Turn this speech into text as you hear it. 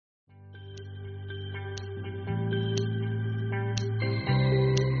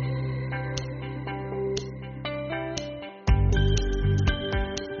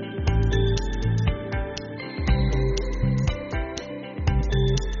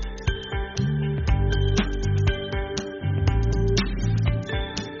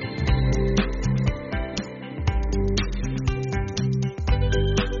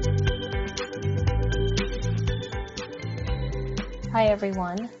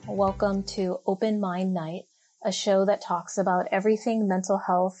everyone. Welcome to Open Mind Night, a show that talks about everything mental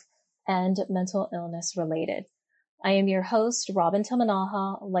health and mental illness related. I am your host, Robin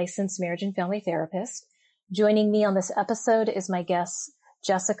Tamanaha, licensed marriage and family therapist. Joining me on this episode is my guest,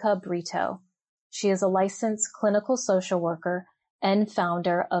 Jessica Brito. She is a licensed clinical social worker and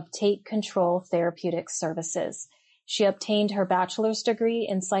founder of Take Control Therapeutic Services. She obtained her bachelor's degree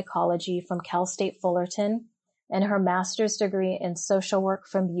in psychology from Cal State Fullerton and her master's degree in social work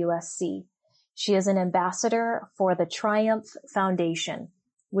from USC. She is an ambassador for the Triumph Foundation,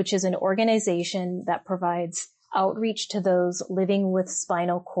 which is an organization that provides outreach to those living with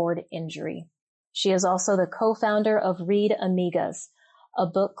spinal cord injury. She is also the co-founder of Read Amigas, a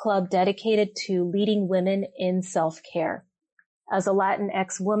book club dedicated to leading women in self-care. As a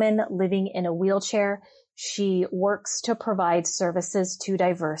Latinx woman living in a wheelchair, she works to provide services to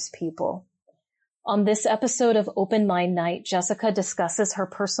diverse people. On this episode of Open Mind Night, Jessica discusses her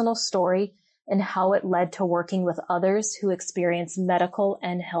personal story and how it led to working with others who experience medical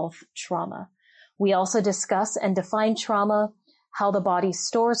and health trauma. We also discuss and define trauma, how the body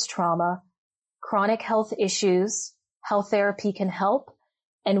stores trauma, chronic health issues, how therapy can help,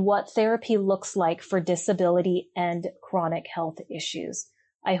 and what therapy looks like for disability and chronic health issues.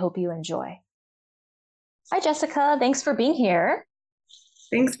 I hope you enjoy. Hi, Jessica. Thanks for being here.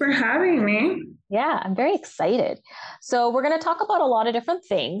 Thanks for having me. Yeah, I'm very excited. So we're going to talk about a lot of different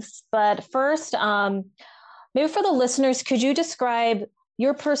things, but first, maybe for the listeners, could you describe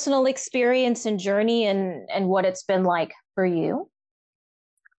your personal experience and journey and what it's been like for you?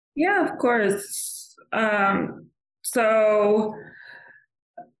 Yeah, of course. So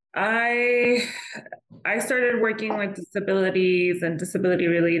I started working with disabilities and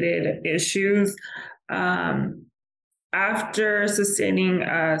disability-related issues after sustaining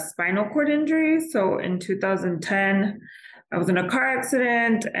a spinal cord injury. So in 2010, I was in a car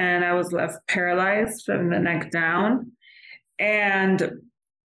accident and I was left paralyzed from the neck down. And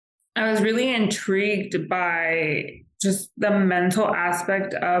I was really intrigued by just the mental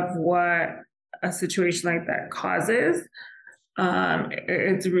aspect of what a situation like that causes.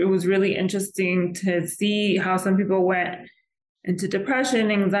 It was really interesting to see how some people went into depression,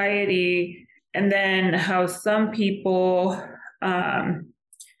 anxiety, and then how some people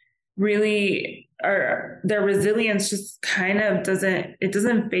really their resilience just kind of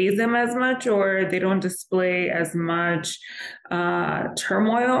doesn't faze them as much, or they don't display as much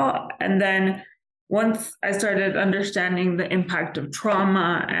turmoil. And then once I started understanding the impact of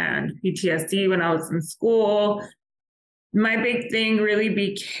trauma and PTSD when I was in school, my big thing really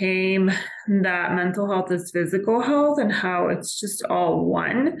became that mental health is physical health and how it's just all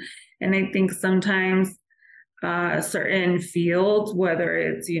one. And I think sometimes certain fields, whether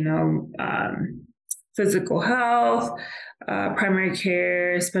it's, physical health, primary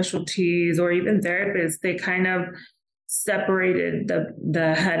care, specialties, or even therapists, they kind of separated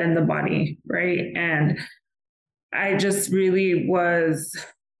the head and the body, right? And I just really was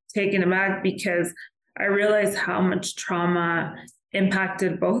taken aback because I realized how much trauma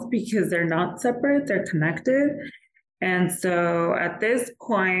impacted both, because they're not separate, they're connected. And so at this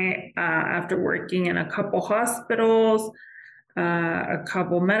point, after working in a couple hospitals, a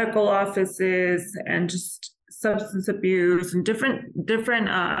couple medical offices, and just substance abuse and different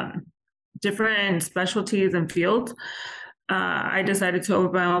specialties and fields, I decided to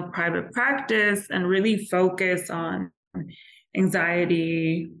open my own private practice and really focus on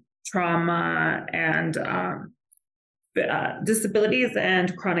anxiety, trauma, and disabilities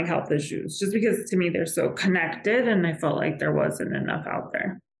and chronic health issues, just because to me they're so connected and I felt like there wasn't enough out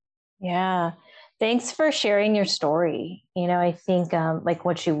there. Yeah. Thanks for sharing your story. I think like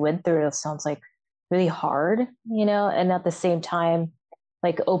what you went through sounds like really hard, and at the same time,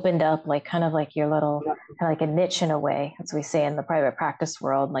 like opened up like kind of like your little kind of like a niche in a way, as we say in the private practice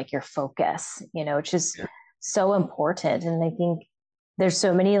world, like your focus, which is so important. And I think there's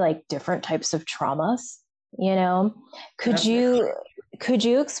so many like different types of traumas, could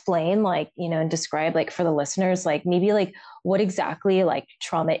you explain like, and describe like for the listeners, like maybe like what exactly like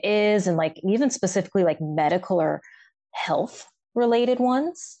trauma is, and like even specifically like medical or health related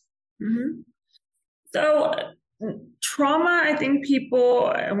ones? Mm-hmm. So trauma, I think people,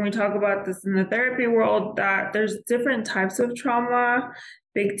 and we talk about this in the therapy world, that there's different types of trauma,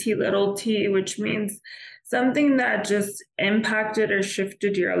 big T, little t, which means something that just impacted or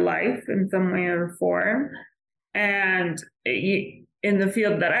shifted your life in some way or form. And in the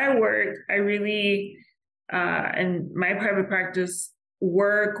field that I work, I really, in my private practice,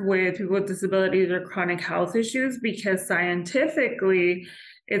 work with people with disabilities or chronic health issues, because scientifically,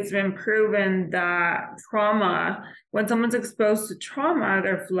 it's been proven that trauma, when someone's exposed to trauma,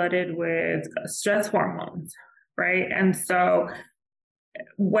 they're flooded with stress hormones, right? And so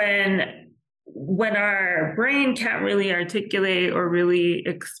when our brain can't really articulate or really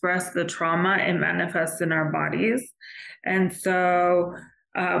express the trauma, it manifests in our bodies. And so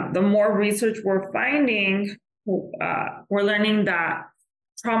the more research we're finding, we're learning that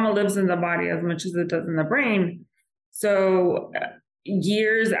trauma lives in the body as much as it does in the brain. So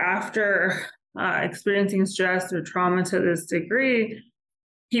years after experiencing stress or trauma to this degree,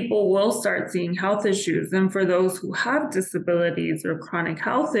 people will start seeing health issues. And for those who have disabilities or chronic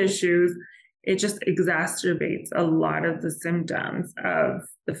health issues, it just exacerbates a lot of the symptoms of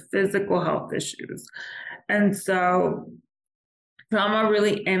the physical health issues. And so trauma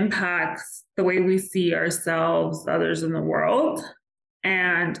really impacts the way we see ourselves, others in the world.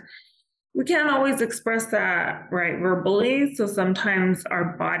 And we can't always express that, right, verbally. So sometimes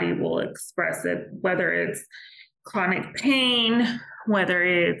our body will express it, whether it's chronic pain, whether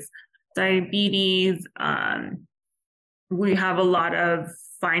it's diabetes. We have a lot of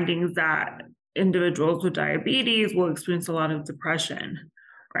findings that individuals with diabetes will experience a lot of depression,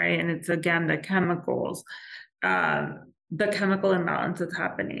 right? And it's, again, the chemicals, the chemical imbalance that's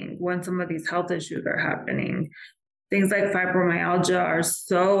happening when some of these health issues are happening. Things like fibromyalgia are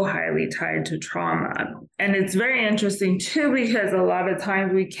so highly tied to trauma. And it's very interesting too, because a lot of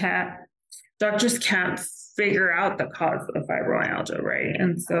times doctors can't figure out the cause of fibromyalgia, right?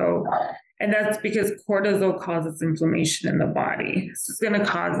 And that's because cortisol causes inflammation in the body. So it's going to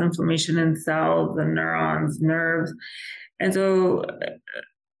cause inflammation in cells and neurons, nerves. And so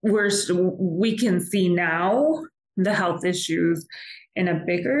we can see now the health issues in a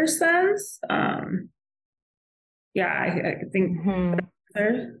bigger sense. I think.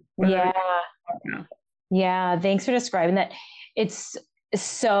 Yeah. Thanks for describing that. It's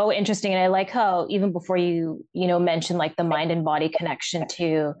so interesting. And I like how even before you mentioned like the mind and body connection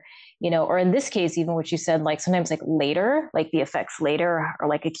to, or in this case, even what you said, like sometimes like later, like the effects later are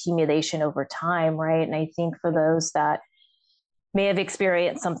like accumulation over time. Right. And I think for those that may have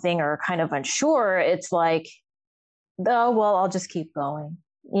experienced something or kind of unsure, it's like, oh, well, I'll just keep going.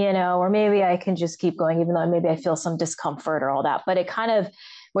 Or maybe I can just keep going, even though maybe I feel some discomfort or all that. But it kind of,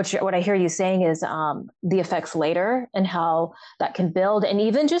 what I hear you saying is the effects later and how that can build. And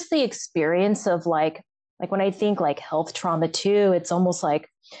even just the experience of like when I think like health trauma too, it's almost like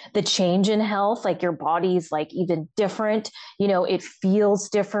the change in health, like your body's like even different, it feels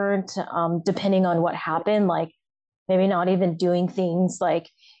different depending on what happened, like maybe not even doing things like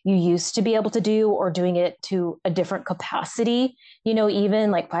you used to be able to do or doing it to a different capacity,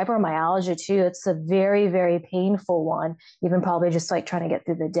 even like fibromyalgia too. It's a very, very painful one, even probably just like trying to get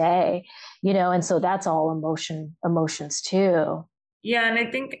through the day, and so that's all emotions too. Yeah. And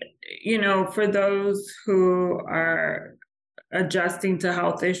I think, for those who are adjusting to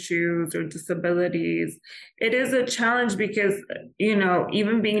health issues or disabilities, it is a challenge because,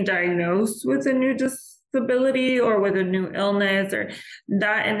 even being diagnosed with a new disability or with a new illness, or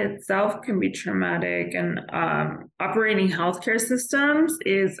that in itself can be traumatic. And operating healthcare systems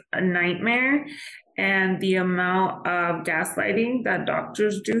is a nightmare. And the amount of gaslighting that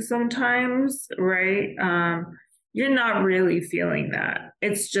doctors do sometimes, right? You're not really feeling that.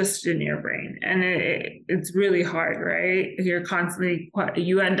 It's just in your brain. And it's really hard, right?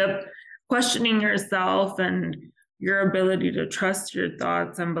 You end up questioning yourself and your ability to trust your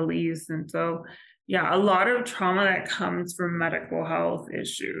thoughts and beliefs. And so, yeah, a lot of trauma that comes from medical health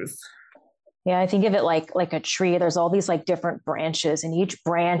issues. Yeah, I think of it like a tree. There's all these like different branches, and each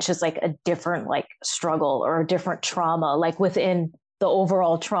branch is like a different like struggle or a different trauma, like within the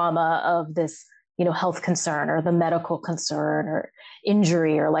overall trauma of this, health concern or the medical concern or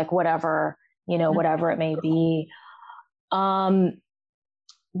injury or like whatever, whatever it may be.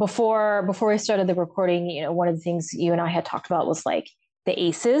 Before we started the recording, one of the things you and I had talked about was like the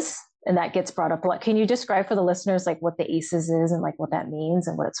ACEs, and that gets brought up a lot. Can you describe for the listeners like what the ACEs is and like what that means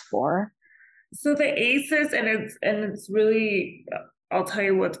and what it's for? So the ACEs, and it's really, I'll tell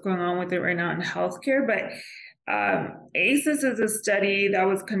you what's going on with it right now in healthcare, but ACEs is a study that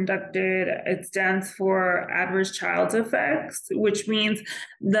was conducted. It stands for Adverse Child Effects, which means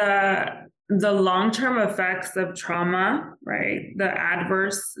the long-term effects of trauma, right? The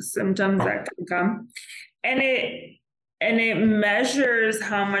adverse symptoms that can come. And it measures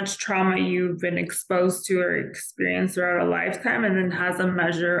how much trauma you've been exposed to or experienced throughout a lifetime, and then has a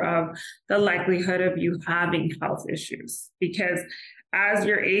measure of the likelihood of you having health issues. Because as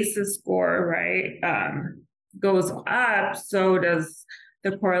your ACEs score, right, goes up, so does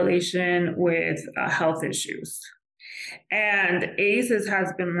the correlation with health issues. And ACEs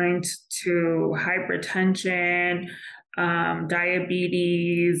has been linked to hypertension,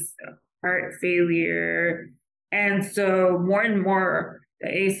 diabetes, heart failure. And so more and more, the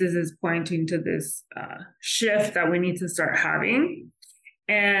ACEs is pointing to this shift that we need to start having.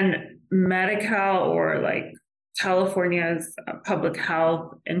 And Medi-Cal, or like California's public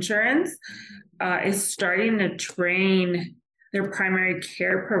health insurance, is starting to train their primary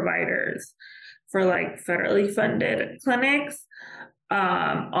care providers for like federally funded clinics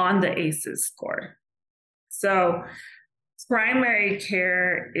on the ACEs score. So primary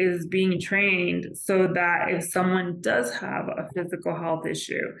care is being trained so that if someone does have a physical health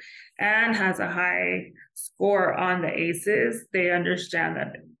issue and has a high score on the ACEs, they understand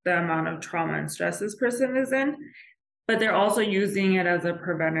that the amount of trauma and stress this person is in, but they're also using it as a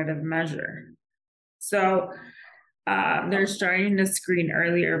preventative measure. So they're starting to screen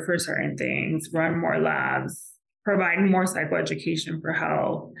earlier for certain things, run more labs, provide more psychoeducation for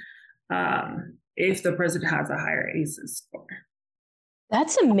health, if the person has a higher ACEs score.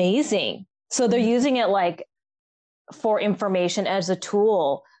 That's amazing. So they're using it like for information as a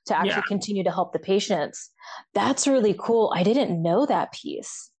tool to actually continue to help the patients. That's really cool. I didn't know that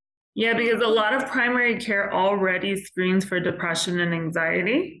piece. Yeah, because a lot of primary care already screens for depression and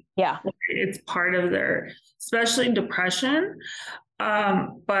anxiety. Yeah. It's part of their, especially depression.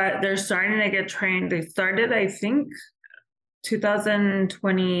 But they're starting to get trained. They started, I think,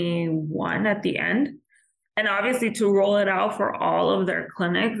 2021 at the end. And obviously to roll it out for all of their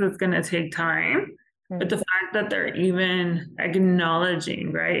clinics, it's going to take time. Mm-hmm. But the fact that they're even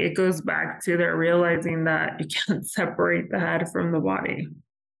acknowledging, right, it goes back to they're realizing that you can't separate the head from the body.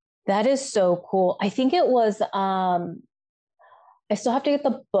 That is so cool. I think it was, I still have to get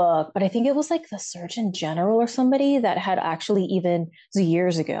the book, but I think it was like the Surgeon General or somebody that had actually even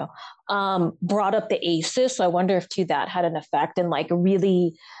years ago brought up the ACEs. So I wonder if too that had an effect in like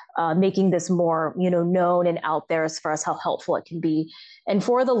really making this more, known and out there as far as how helpful it can be. And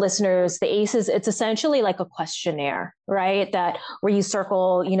for the listeners, the ACEs, it's essentially like a questionnaire, right? That where you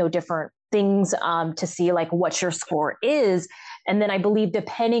circle, different things to see like what your score is. And then I believe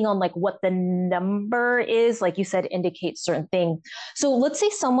depending on like what the number is, like you said, indicates certain thing. So let's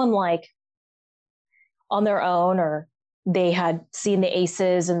say someone like on their own, or they had seen the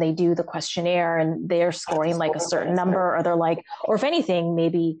ACEs and they do the questionnaire and they're scoring like a certain number, or they're like, or if anything,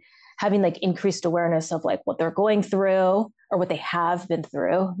 maybe having like increased awareness of like what they're going through or what they have been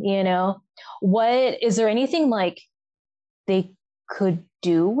through, what, is there anything like they could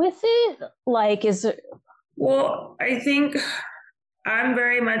do with it? Like, is it? Well, I think I'm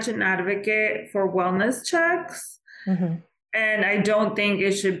very much an advocate for wellness checks. Mm-hmm. And I don't think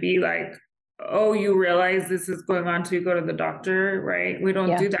it should be like, oh, you realize this is going on, so you go to the doctor, right? We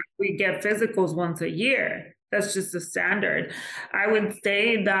don't do that. We get physicals once a year. That's just the standard. I would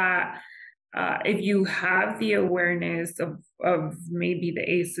say that if you have the awareness of maybe the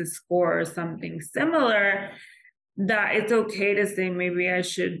ACEs score or something similar, that it's okay to say, maybe I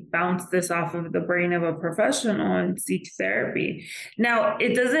should bounce this off of the brain of a professional and seek therapy. Now,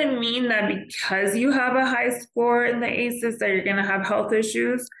 it doesn't mean that because you have a high score in the ACEs that you're going to have health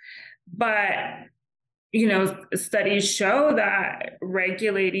issues, but studies show that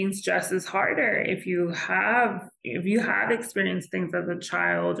regulating stress is harder if you have experienced things as a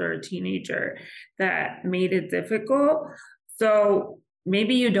child or a teenager that made it difficult. So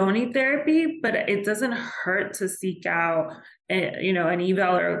maybe you don't need therapy, but it doesn't hurt to seek out an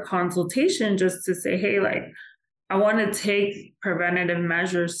eval or a consultation, just to say, hey, like, I want to take preventative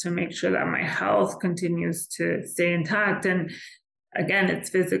measures to make sure that my health continues to stay intact. And again, it's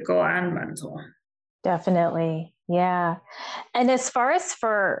physical and mental. Definitely. Yeah. And as far as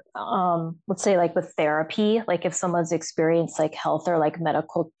for, let's say like with therapy, like if someone's experienced like health or like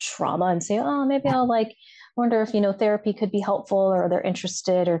medical trauma and say, oh, maybe I'll like wonder if, therapy could be helpful, or they're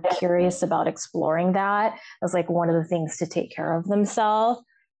interested or curious about exploring that as like one of the things to take care of themselves.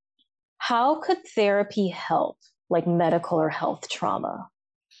 How could therapy help like medical or health trauma?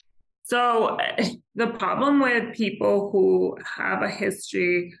 So the problem with people who have a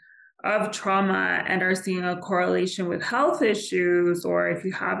history of trauma and are seeing a correlation with health issues, or if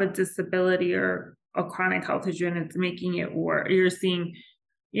you have a disability or a chronic health issue and it's making it worse, you're seeing,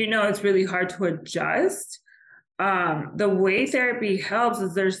 it's really hard to adjust. The way therapy helps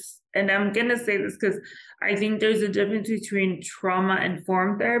is and I'm going to say this because I think there's a difference between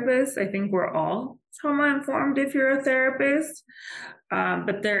trauma-informed therapists. I think we're all trauma-informed if you're a therapist.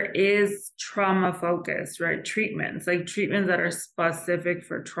 But there is trauma-focused, right? Treatments that are specific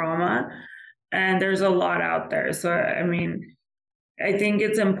for trauma. And there's a lot out there. So, I mean, I think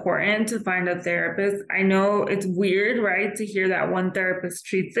it's important to find a therapist. I know it's weird, right, to hear that one therapist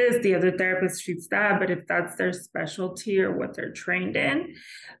treats this, the other therapist treats that, but if that's their specialty or what they're trained in,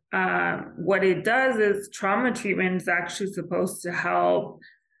 what it does is trauma treatment is actually supposed to help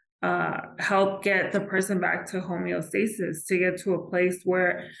get the person back to homeostasis, to get to a place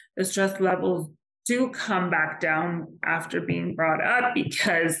where the stress levels do come back down after being brought up,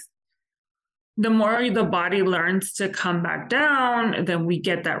 because the more the body learns to come back down, then we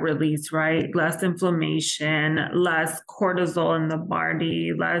get that release, right? Less inflammation, less cortisol in the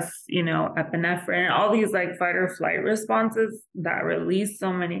body, less, epinephrine, all these like fight or flight responses that release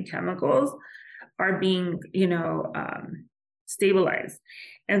so many chemicals are being, stabilized.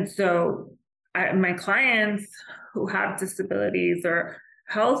 And so my clients who have disabilities or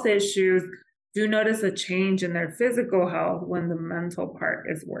health issues do notice a change in their physical health when the mental part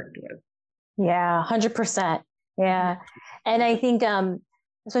is worked with. Yeah, 100%. Yeah. And I think,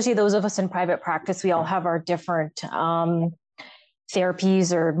 especially those of us in private practice, we all have our different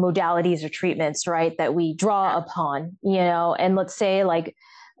therapies or modalities or treatments, right, that we draw upon, and let's say like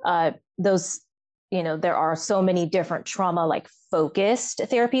those, there are so many different trauma like focused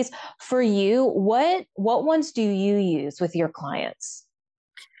therapies. For you, what ones do you use with your clients?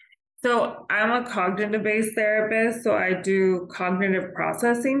 So I'm a cognitive-based therapist, so I do cognitive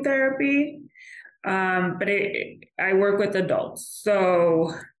processing therapy, but I work with adults.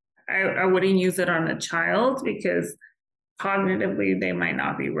 So I wouldn't use it on a child because cognitively they might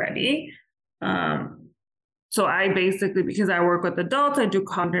not be ready. So I basically, because I work with adults, I do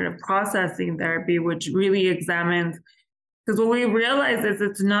cognitive processing therapy, which really examines, because what we realize is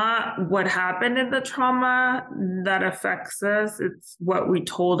it's not what happened in the trauma that affects us. It's what we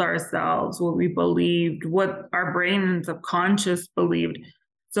told ourselves, what we believed, what our brain and subconscious believed.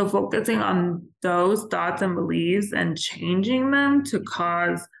 So focusing on those thoughts and beliefs and changing them to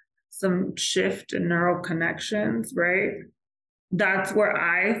cause some shift in neural connections, right? That's where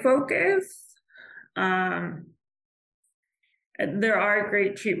I focus. There are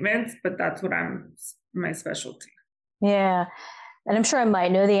great treatments, but that's what my specialty. Yeah. And I'm sure I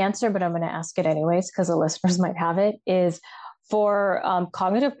might know the answer, but I'm going to ask it anyways because the listeners might have it. Is for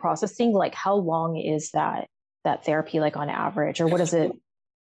cognitive processing, like how long is that therapy, like on average, or what is it?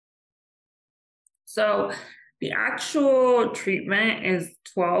 So the actual treatment is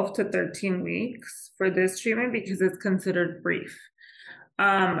 12 to 13 weeks for this treatment because it's considered brief.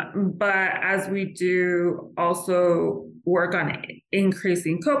 But as we do also work on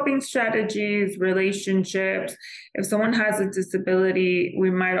increasing coping strategies, relationships, if someone has a disability, we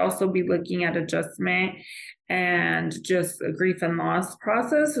might also be looking at adjustment and just a grief and loss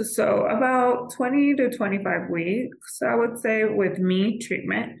process. So about 20 to 25 weeks, I would say, with me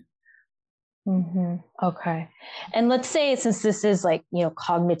treatment. Mm-hmm. Okay. And let's say, since this is like,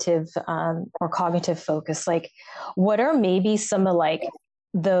 cognitive or cognitive focus, like what are maybe some of like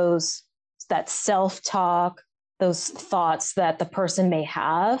that self-talk, those thoughts that the person may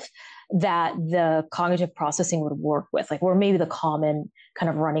have that the cognitive processing would work with, like, or maybe the common kind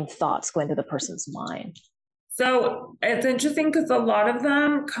of running thoughts going through the person's mind? So it's interesting because a lot of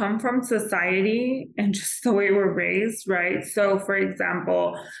them come from society and just the way we're raised, right? So, for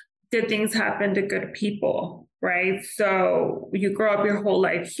example, good things happen to good people, right? So you grow up your whole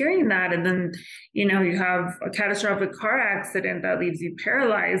life hearing that, and then, you have a catastrophic car accident that leaves you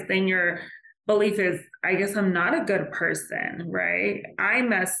paralyzed, then your belief is, I guess I'm not a good person, right? I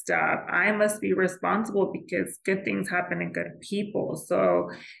messed up. I must be responsible because good things happen to good people. So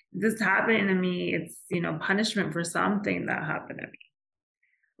this happened to me, it's, punishment for something that happened to me,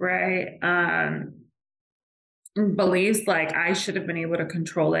 right? Beliefs like I should have been able to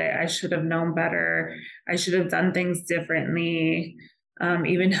control it. I should have known better. I should have done things differently.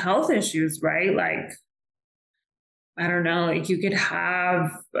 Even health issues, right? Like, I don't know, like you could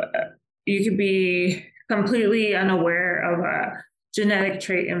be completely unaware of a genetic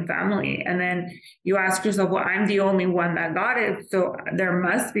trait in family. And then you ask yourself, well, I'm the only one that got it. So there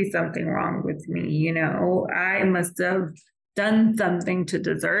must be something wrong with me. I must have done something to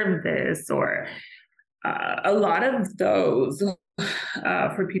deserve this, or a lot of those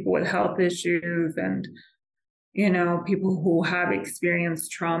for people with health issues and, people who have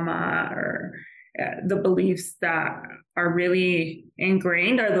experienced trauma, or the beliefs that are really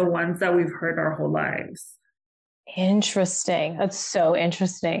ingrained are the ones that we've heard our whole lives. Interesting. That's so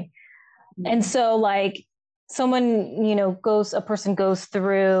interesting. And so like someone, a person goes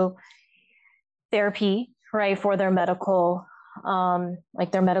through therapy, right, for their medical,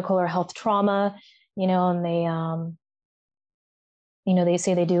 like their medical or health trauma, and they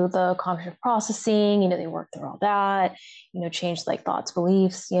say they do the cognitive processing, they work through all that, change like thoughts,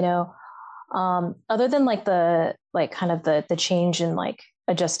 beliefs, other than like the, like kind of the change in like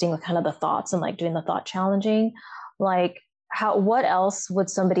adjusting kind of the thoughts and like doing the thought challenging, like what else would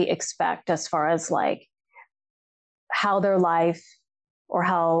somebody expect as far as like how their life or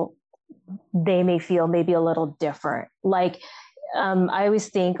how they may feel maybe a little different? Like, I always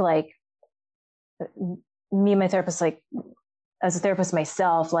think like me and my therapist, like as a therapist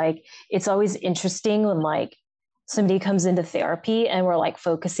myself, like it's always interesting when like somebody comes into therapy and we're like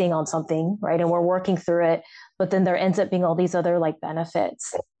focusing on something, right? And we're working through it, but then there ends up being all these other like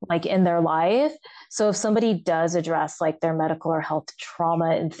benefits like in their life. So if somebody does address like their medical or health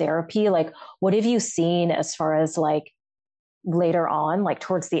trauma in therapy, like what have you seen as far as like later on, like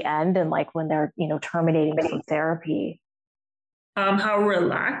towards the end and like when they're, terminating from therapy? How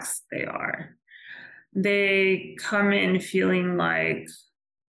relaxed they are. They come in feeling like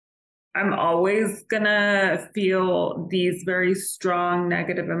I'm always gonna feel these very strong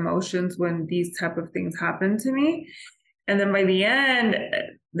negative emotions when these type of things happen to me. And then by the end,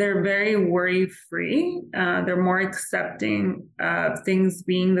 they're very worry-free. They're more accepting of things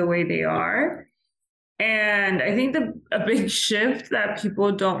being the way they are. And I think a big shift that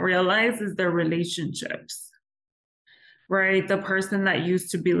people don't realize is their relationships, right? The person that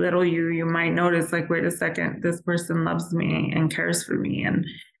used to belittle you, you might notice like, wait a second, this person loves me and cares for me. And,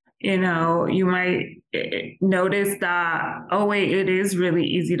 you might notice that, oh, wait, it is really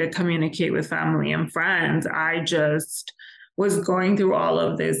easy to communicate with family and friends. I just was going through all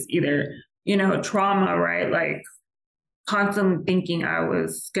of this, either, trauma, right? Like constantly thinking I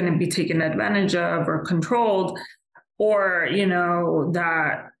was going to be taken advantage of or controlled, or,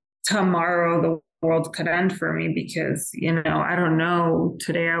 that tomorrow the world could end for me because, I don't know,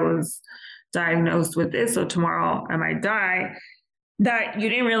 today I was diagnosed with this, so tomorrow I might die. That you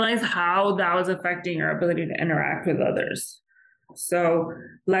didn't realize how that was affecting your ability to interact with others. So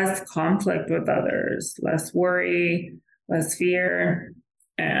less conflict with others, less worry, less fear.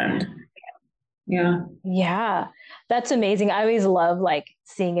 And yeah, that's amazing. I always love like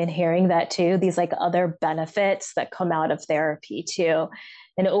seeing and hearing that too, these like other benefits that come out of therapy too,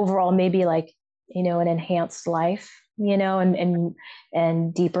 and overall maybe like an enhanced life,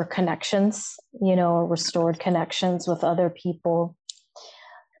 and deeper connections, restored connections with other people.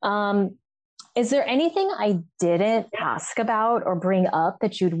 Is there anything I didn't ask about or bring up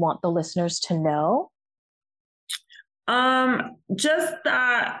that you'd want the listeners to know? Just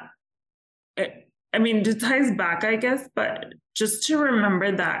that, it ties back, I guess, but just to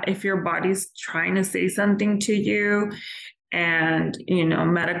remember that if your body's trying to say something to you and,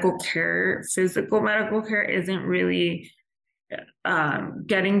 medical care, physical medical care isn't really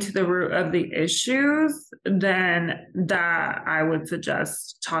getting to the root of the issues, then that I would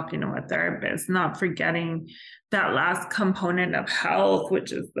suggest talking to a therapist, not forgetting that last component of health,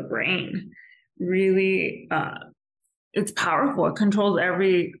 which is the brain. Really, it's powerful. It controls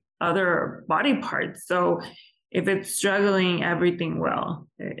every other body part. So if it's struggling, everything will.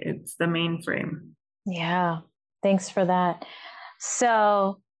 It's the mainframe. Yeah, thanks for that.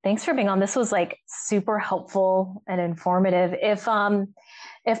 So thanks for being on. This was like super helpful and informative. If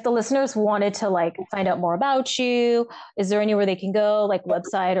the listeners wanted to like find out more about you, is there anywhere they can go, like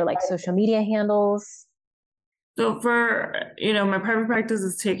website or like social media handles? So for, my private practice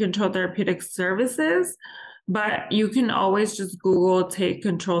is Take Control Therapeutic Services, but you can always just Google Take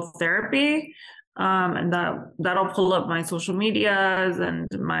Control Therapy, and that'll pull up my social medias and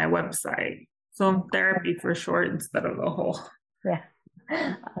my website. So therapy for short instead of the whole. Yeah.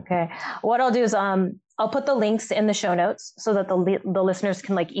 Okay. What I'll do is I'll put the links in the show notes so that the listeners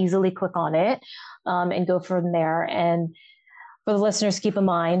can like easily click on it and go from there. And for the listeners, keep in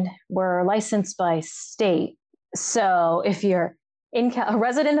mind, we're licensed by state. So if you're a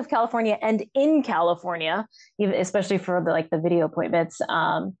resident of California and in California, especially for the video appointments,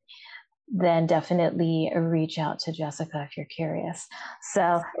 then definitely reach out to Jessica if you're curious.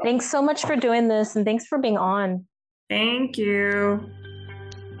 So thanks so much for doing this, and thanks for being on. Thank you.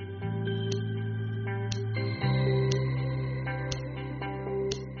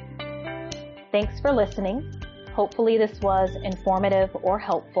 Thanks for listening. Hopefully this was informative or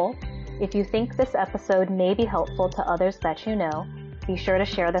helpful. If you think this episode may be helpful to others that you know, be sure to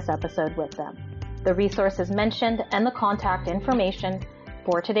share this episode with them. The resources mentioned and the contact information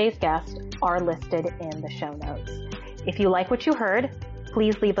for today's guest are listed in the show notes. If you like what you heard,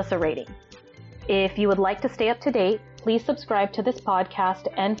 please leave us a rating. If you would like to stay up to date, please subscribe to this podcast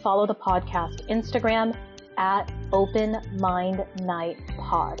and follow the podcast Instagram at Open Mind Night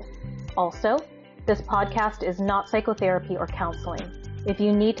Pod. Also, This podcast is not psychotherapy or counseling. If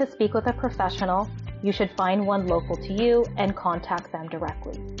you need to speak with a professional, you should find one local to you and contact them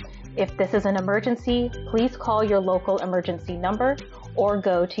directly. If this is an emergency, please call your local emergency number or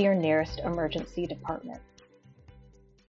go to your nearest emergency department.